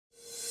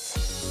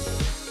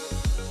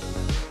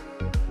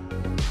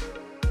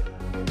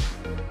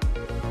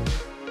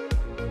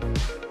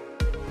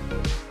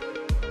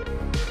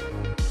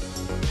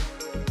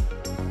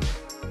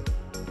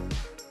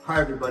Hi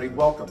everybody,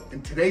 welcome.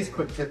 In today's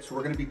quick tips, we're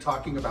going to be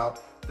talking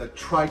about the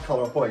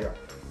tricolor Hoya.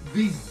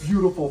 These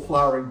beautiful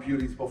flowering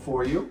beauties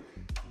before you.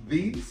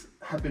 These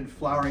have been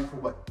flowering for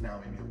what now,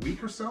 maybe a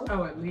week or so?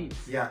 Oh, at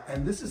least. Yeah,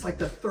 and this is like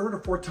the third or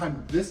fourth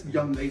time this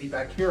young lady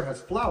back here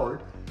has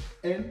flowered.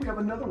 And we have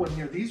another one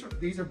here. These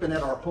have been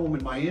at our home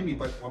in Miami,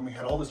 but when we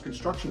had all this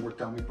construction work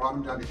done, we brought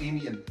them down to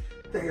Amy and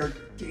they are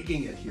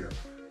digging it here.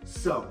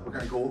 So we're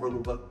going to go over a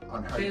little bit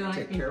on how you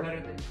take care of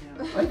it.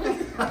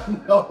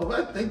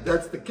 I think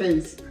that's the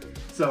case.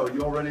 So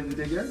you all ready to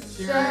dig in?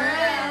 Sure.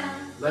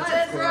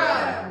 Let's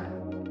go.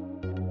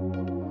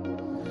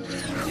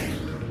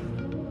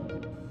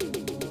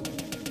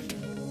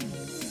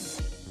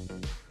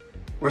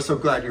 We're so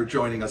glad you're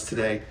joining us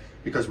today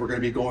because we're going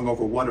to be going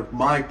over one of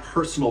my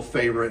personal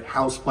favorite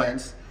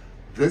houseplants,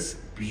 this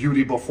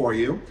beauty before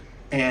you.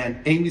 And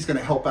Amy's going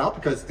to help out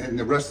because, and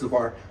the rest of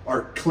our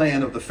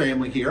clan of the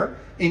family here.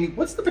 Amy,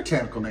 what's the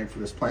botanical name for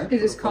this plant?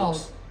 It is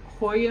called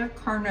Hoya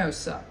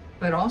carnosa,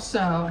 but also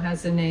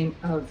has the name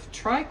of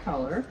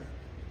tricolor.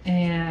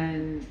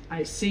 And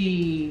I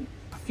see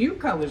a few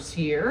colors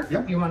here.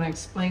 Yep. You want to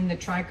explain the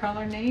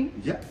tricolor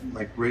name? Yeah,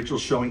 like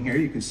Rachel's showing here,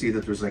 you can see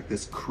that there's like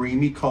this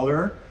creamy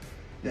color.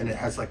 Then it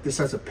has like, this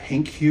has a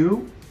pink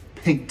hue,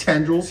 pink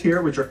tendrils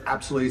here, which are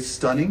absolutely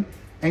stunning,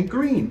 and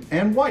green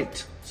and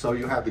white. So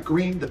you have the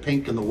green, the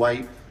pink, and the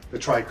white, the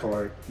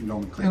tricolor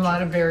nomenclature. A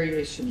lot of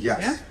variations.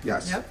 Yes, yeah?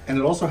 yes. Yep. And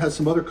it also has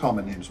some other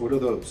common names. What are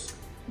those?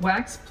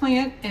 Wax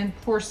plant and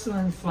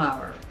porcelain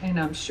flower. And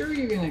I'm sure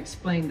you're going to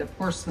explain the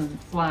porcelain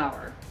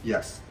flower.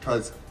 Yes,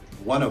 because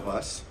one of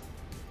us,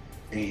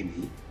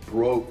 Amy,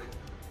 broke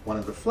one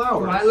of the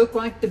flowers. Do I look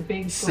like the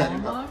big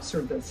Setting Goldilocks,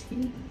 or does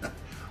he?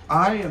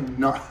 I am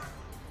not.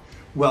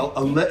 Well,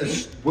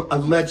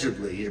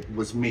 allegedly it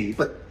was me,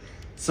 but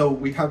so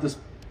we have this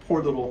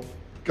poor little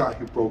guy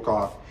who broke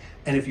off,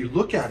 and if you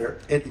look at her,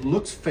 it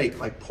looks fake,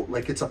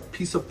 like it's a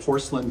piece of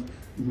porcelain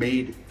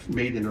made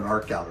in an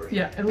art gallery.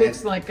 Yeah, it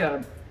looks like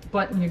a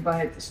button you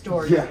buy at the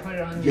store. Yeah, you put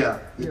it on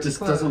it just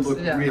clothes. doesn't look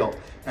Yeah. real,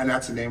 and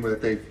that's the name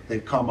that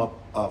they've come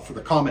up for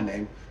the common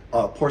name,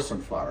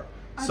 porcelain flower.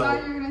 I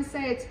thought you were going to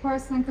say it's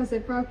porcelain because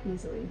it broke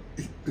easily.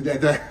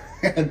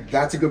 And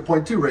that's a good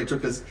point too, Rachel,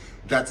 because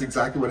that's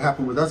exactly what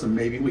happened with us, and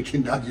maybe we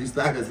can now use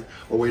that as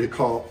a way to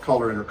call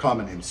her in her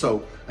common name.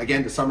 So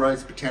again, to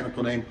summarize,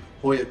 botanical name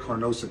Hoya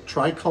carnosa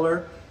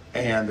tricolor,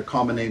 and the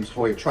common names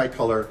Hoya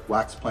tricolor,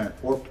 wax plant,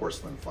 or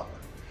porcelain flower.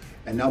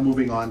 And now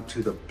moving on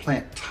to the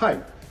plant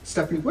type.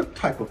 Stephanie, what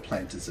type of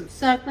plant is this?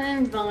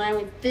 Succulent vine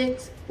with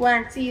thick,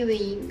 waxy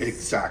leaves.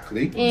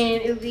 Exactly.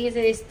 And it leaves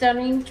a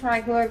stunning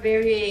tricolor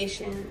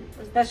variation,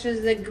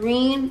 especially the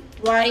green,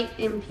 white,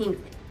 and pink.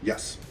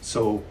 Yes.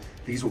 So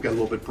these will get a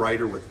little bit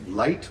brighter with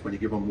light when you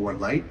give them more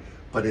light,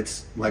 but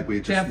it's like we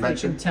just Definitely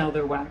mentioned. can tell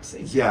they're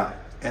waxy. Yeah,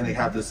 and they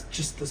have this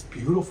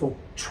beautiful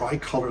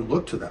tricolor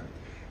look to them.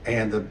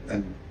 And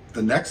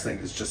the next thing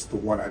is just the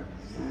one I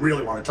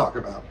really want to talk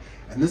about.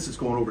 And this is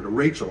going over to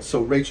Rachel.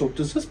 So Rachel,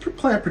 does this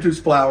plant produce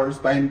flowers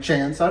by any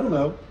chance? I don't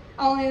know.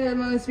 Only the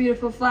most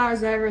beautiful flowers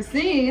I've ever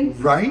seen.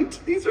 Right?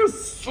 These are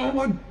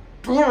so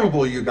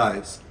adorable, you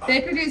guys. They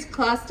produce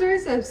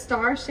clusters of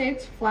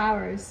star-shaped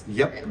flowers.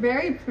 Yep.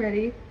 Very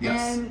pretty.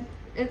 Yes. And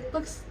it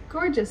looks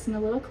gorgeous in a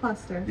little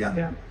cluster. Yeah.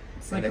 Yeah.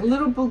 It's like And a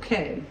little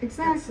bouquet.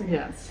 Exactly.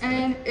 Yes.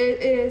 And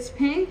it is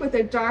pink with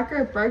a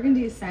darker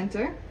burgundy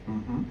center.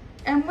 Mm-hmm.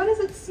 And what does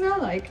it smell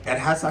like? It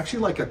has actually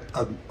like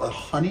a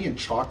honey and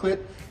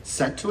chocolate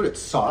scent to it.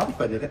 It's soft,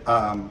 but it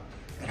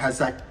has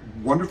that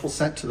wonderful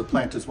scent to the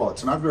plant as well.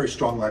 It's not very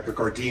strong like a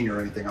gardenia or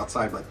anything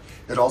outside, but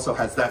it also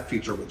has that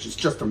feature, which is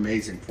just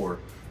amazing for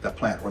that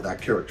plant or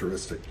that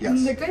characteristic. Yes.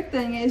 And the good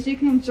thing is you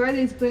can enjoy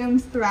these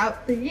blooms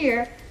throughout the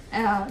year,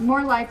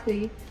 more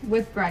likely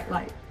with bright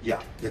light.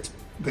 Yeah,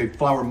 they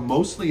flower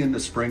mostly in the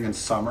spring and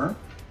summer.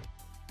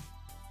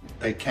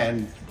 They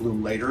can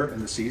bloom later in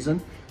the season,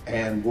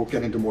 and we'll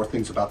get into more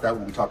things about that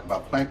when we talk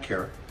about plant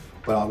care.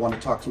 But I want to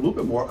talk a little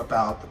bit more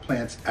about the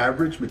plant's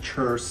average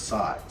mature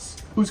size.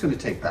 Who's going to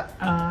take that?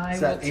 I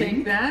will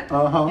take that.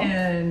 Uh-huh.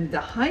 And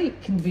the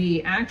height can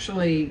be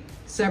actually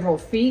several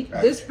feet.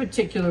 Right. This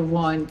particular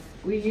one,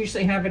 we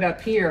usually have it up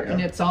here,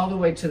 and Yeah. it's all the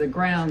way to the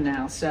ground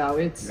now. So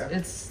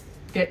it's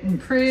getting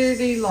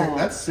pretty long.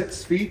 That's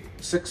 6 feet,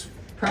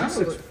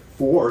 Probably.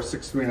 6'4",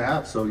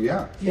 6'3.5". So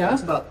yeah, Yeah.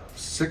 it's about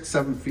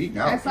 6-7 feet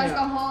now. It's like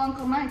Yeah. a whole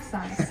Uncle Mike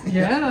size.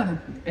 Yeah,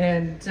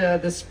 and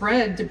the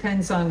spread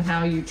depends on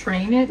how you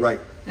train it, Right.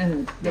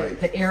 And Right.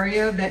 the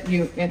area that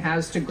it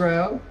has to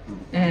grow,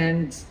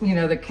 and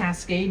the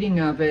cascading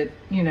of it,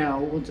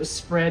 will just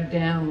spread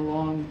down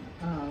along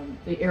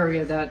the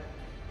area that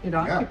it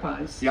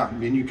occupies. Yeah, I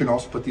mean, you can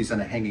also put these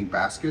in a hanging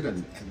basket,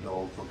 and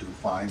they'll do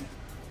fine.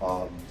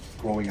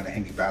 Growing in a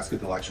hanging basket,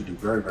 they'll actually do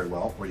very, very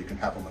well. Or you can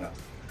have them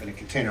in a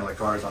container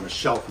like ours on a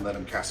shelf and let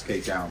them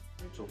cascade down.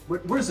 So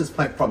where's this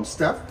plant from,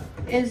 Steph?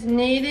 It's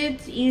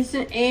native to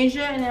Eastern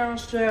Asia and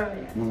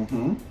Australia.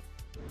 Mm-hmm.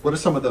 What are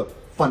some of the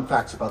fun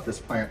facts about this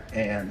plant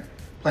and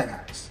plant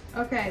hacks?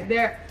 Okay,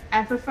 there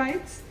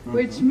epiphytes,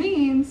 which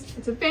means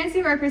it's a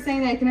fancy word for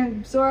saying they can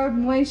absorb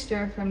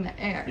moisture from the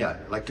air. Yeah,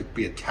 they like to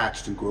be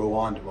attached and grow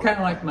on to Kind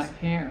of like my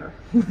hair.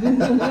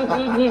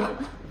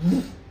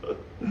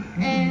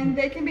 And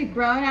they can be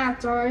grown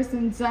outdoors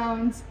in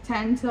zones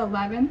 10 to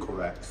 11.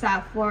 Correct.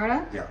 South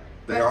Florida. Yeah,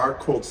 they are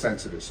cold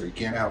sensitive, so you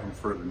can't have them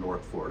further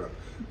north Florida.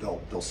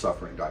 They'll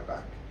suffer and die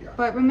back. Yeah.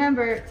 But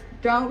remember,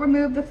 don't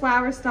remove the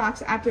flower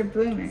stalks after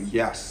blooming.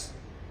 Yes,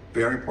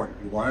 very important.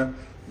 You want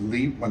to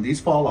leave when these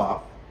fall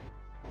off,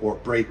 or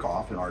break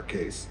off in our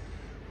case.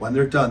 When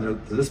they're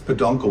done, this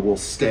peduncle will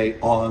stay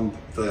on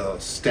the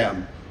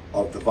stem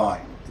of the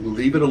vine.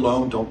 Leave it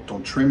alone.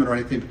 Don't trim it or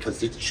anything,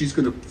 because she's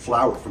going to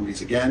flower from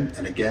these again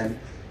and again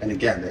and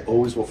again. They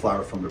always will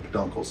flower from the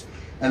peduncles,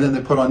 and then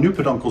they put on new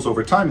peduncles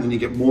over time, and then you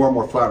get more and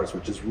more flowers,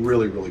 which is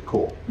really, really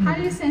cool. How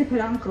do you say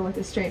peduncle with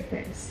a straight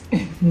face?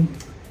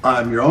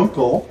 I'm your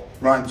uncle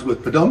rhymes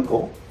with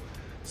peduncle,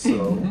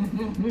 so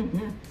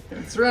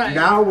That's right.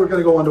 now we're going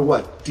to go on to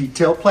what?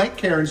 Detailed plant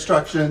care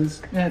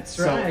instructions. That's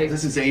So right.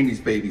 this is Amy's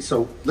baby.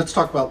 So let's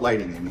talk about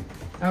lighting, Amy.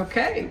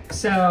 Okay,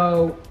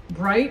 so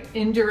bright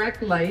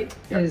indirect light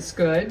Yep. is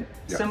good.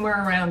 Yep.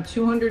 Somewhere around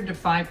 200 to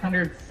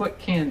 500 foot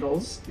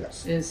candles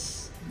Yes.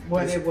 is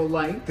what Yes. it will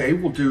light. They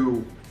will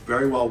do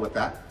very well with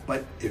that,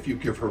 but if you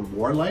give her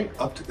more light,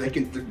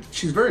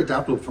 she's very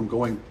adaptable from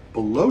going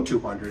below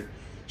 200.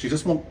 She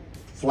just won't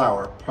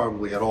flower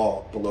probably at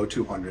all below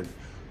 200,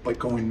 but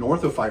going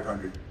north of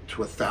 500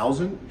 to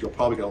 1,000, you'll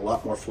probably get a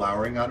lot more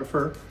flowering out of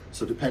her.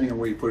 So depending on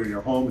where you put it in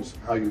your home is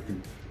how you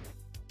can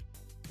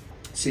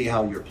see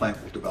how your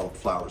plant will develop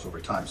flowers over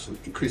time. So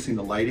increasing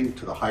the lighting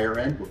to the higher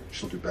end,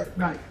 she'll do better.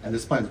 Right. And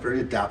this plant is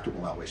very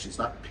adaptable that way. She's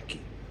not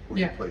picky where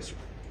Yeah. you place her.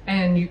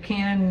 And you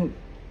can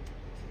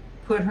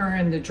put her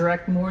in the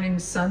direct morning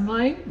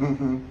sunlight,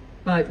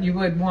 but you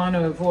would want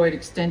to avoid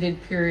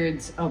extended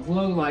periods of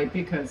low light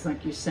because,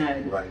 like you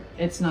said, Right.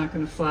 it's not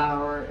going to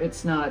flower.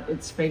 It's not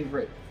its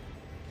favorite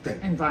Thing.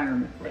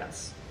 environment.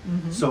 Yes.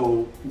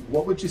 So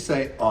what would you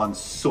say on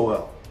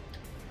soil?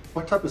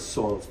 What type of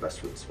soil is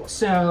best for this one?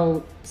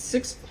 So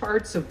 6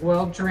 parts of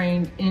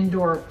well-drained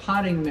indoor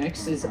potting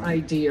mix is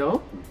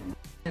ideal.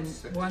 And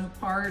 1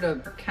 part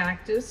of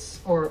cactus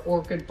or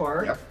orchid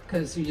bark, Yep.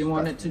 because you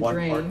want it That's to 1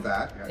 drain. part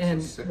that, yeah, so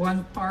And 6.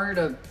 1 part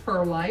of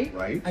perlite,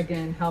 Right.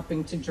 again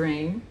helping to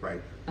drain.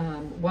 Right.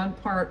 1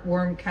 part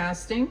worm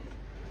casting.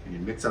 And you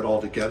mix that all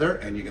together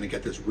and you're going to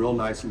get this real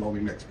nice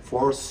loamy mix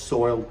for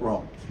soil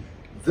grown.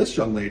 This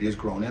young lady is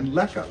grown in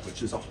leca,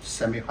 which is a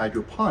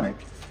semi-hydroponic.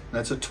 And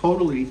that's a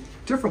totally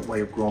different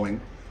way of growing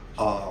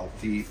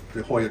the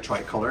Hoya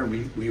Tricolor.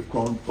 And we've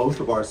grown both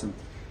of ours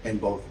in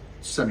both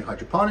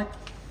semi-hydroponic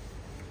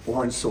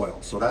or in soil.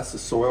 So that's the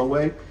soil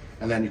way.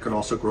 And then you can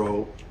also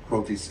grow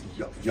these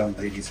young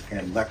ladies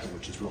in leca,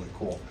 which is really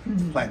cool.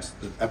 Plants,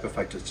 the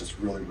epiphyte does just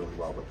really, really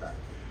well with that.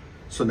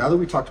 So now that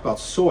we talked about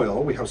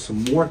soil, we have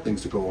some more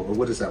things to go over.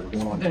 What is that? We're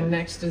going on The to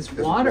next is Is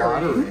watering,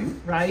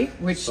 watering. right?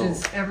 Which So-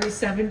 is every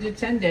 7 to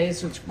 10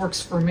 days, which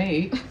works for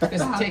me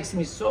because it takes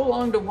me so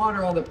long to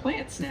water all the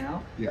plants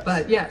now. Yes.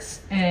 But yes,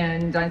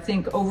 and I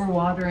think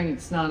overwatering,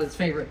 it's not its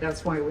favorite.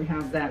 That's why we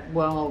have that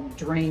well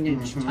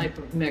drainage type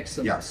of mix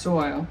of Yeah. the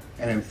soil.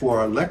 And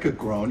for a leca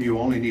grown, you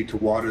only need to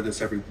water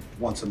this every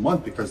once a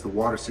month because the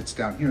water sits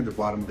down here in the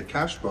bottom of the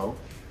cash bow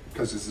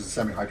because this is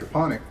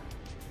semi-hydroponic,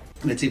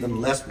 and it's even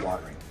less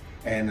watering.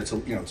 And it's a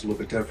little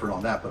bit different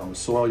on that, but on the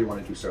soil you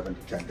want to do 7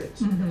 to 10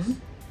 days.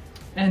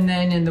 And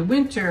then in the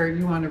winter,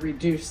 you want to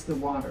reduce the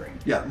watering.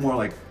 Yeah, more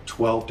like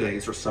 12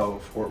 days or so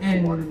for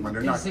And watering when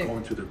they're not is it-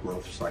 going through their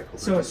growth cycle.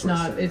 So They're it's just sort of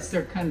not, sitting it's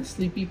there. their kind of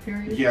sleepy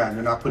period? Yeah, and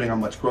they're not putting on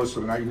much growth, so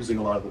they're not using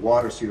a lot of the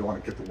water, so you don't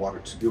want to get the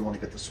water, you don't want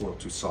to get the soil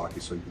too soggy,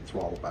 so you can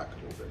throttle back a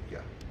little bit, yeah.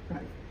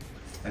 Right.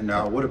 And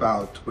now what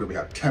do we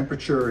have,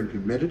 temperature and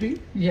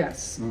humidity?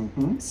 Yes.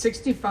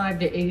 65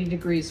 to 80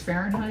 degrees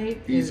Fahrenheit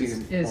Easy is,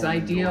 and is home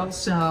ideal. indoors.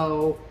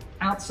 So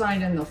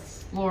outside in the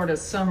Florida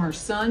summer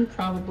sun,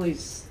 probably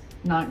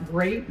not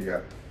great. Yeah.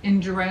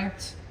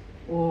 Indirect,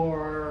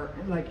 or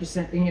like you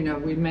said,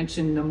 we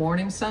mentioned the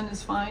morning sun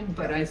is fine,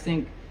 but I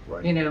think,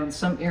 Right. in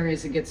some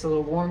areas it gets a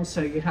little warm,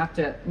 so you have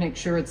to make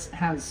sure it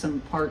has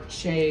some part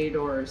shade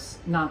or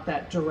not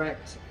that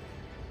direct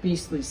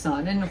beastly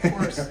sun. And of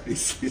course,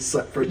 It's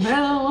like for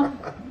well,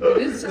 it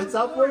is It's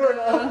up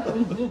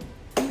Florida.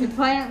 The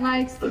plant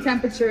likes the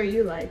temperature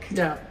you like.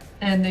 Yeah,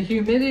 and the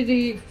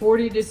humidity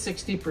 40 to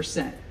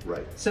 60%.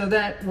 Right. So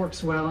that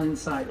works well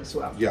inside as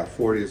well. Yeah,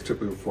 40 is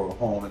typically for a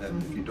home, and then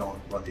if you don't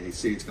run the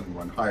AC, it's going to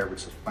run higher,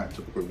 which the plant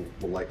typically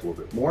will like a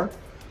little bit more.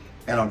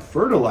 And on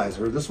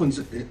fertilizer, this one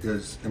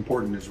is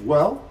important as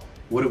well.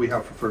 What do we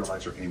have for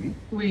fertilizer, Amy?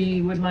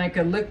 We would like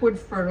a liquid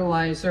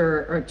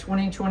fertilizer or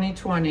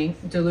 20-20-20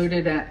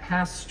 diluted at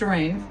half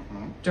strength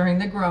during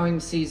the growing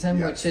season,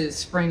 Yes. which is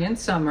spring and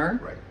summer.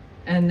 Right.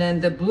 And then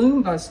the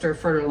bloom buster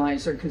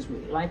fertilizer, because we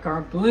like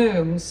our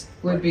blooms,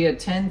 would Right. be a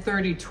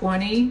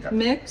 10-30-20 Yep.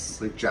 mix.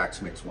 Like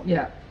Jack's makes one.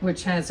 Yeah,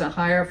 which has a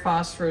higher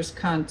phosphorus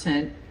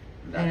content.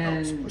 And that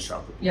helps push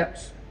out the blooms. Yep,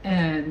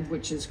 and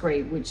which is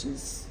great, which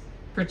is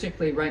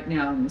particularly right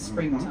now in the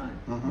springtime.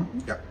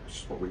 Yeah, which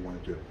is what we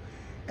want to do.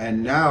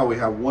 And now we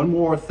have one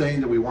more thing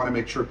that we want to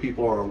make sure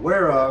people are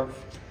aware of.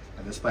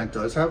 And this plant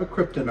does have a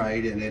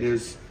kryptonite, and it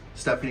is,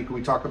 Stephanie, can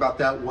we talk about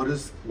that? What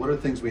are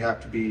things we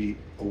have to be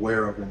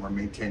aware of when we're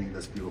maintaining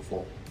this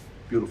beautiful,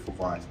 beautiful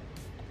vine?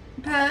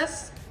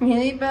 Pests,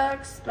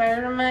 mealybugs,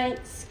 spider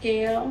mites,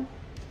 scale.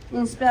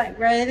 Inspect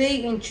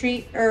regularly and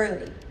treat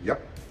early.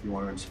 Yep, you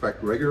want to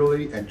inspect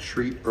regularly and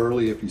treat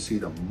early if you see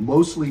them.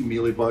 Mostly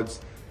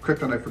mealybugs.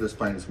 Kryptonite for this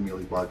plant is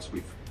mealybugs.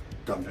 We've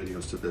done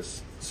videos to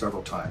this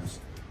several times.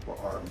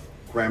 Our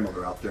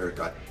grandmother out there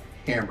got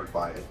hammered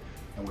by it,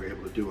 and we were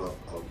able to do a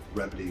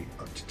remedy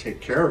to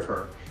take care of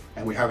her,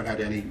 and we haven't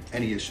had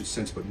any issues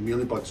since. But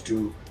mealybugs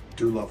do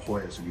love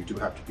Hoyas, and you do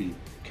have to be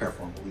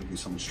careful, and we'll leave you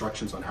some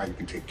instructions on how you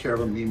can take care of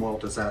them. Neem oil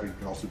does that, and you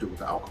can also do it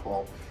with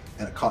alcohol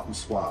and a cotton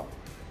swab,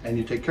 and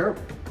you take care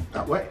of them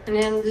that way. And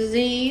then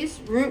disease,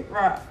 root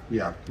rot.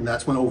 Yeah, and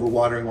that's when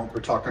overwatering, what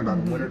we're talking about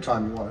in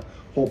wintertime, you want to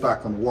hold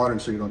back on the watering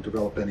so you don't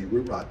develop any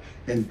root rot.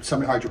 In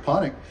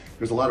semi-hydroponic,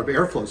 there's a lot of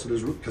airflow, so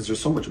because there's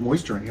so much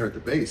moisture in here at the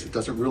base, it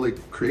doesn't really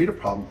create a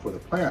problem for the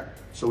plant.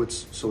 So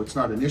it's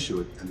not an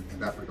issue in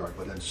that regard.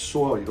 But in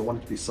soil, you don't want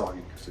it to be soggy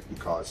because it can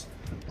cause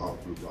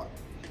root rot.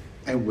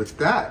 And with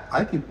that,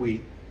 I think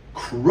we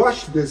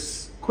crushed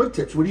this quick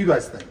tips. What do you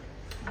guys think?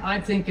 I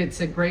think it's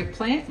a great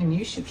plant, and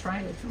you should try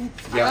it.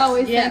 I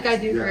always Yes. think I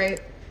do Yeah. great.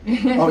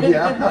 Oh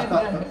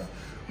yeah.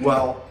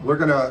 Well, we're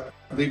gonna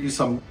leave you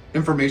some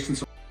information,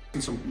 some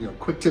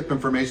quick tip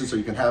information, so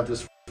you can have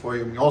this for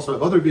you. And we also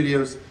have other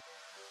videos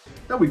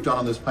that we've done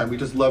on this plant. We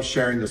just love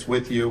sharing this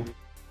with you.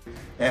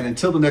 And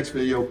until the next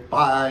video,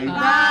 bye.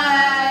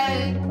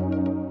 Bye.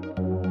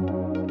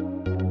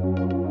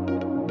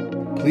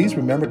 Please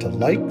remember to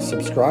like,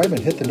 subscribe, and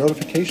hit the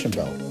notification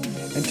bell.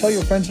 And tell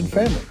your friends and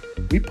family.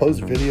 We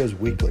post videos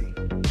weekly.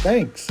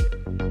 Thanks.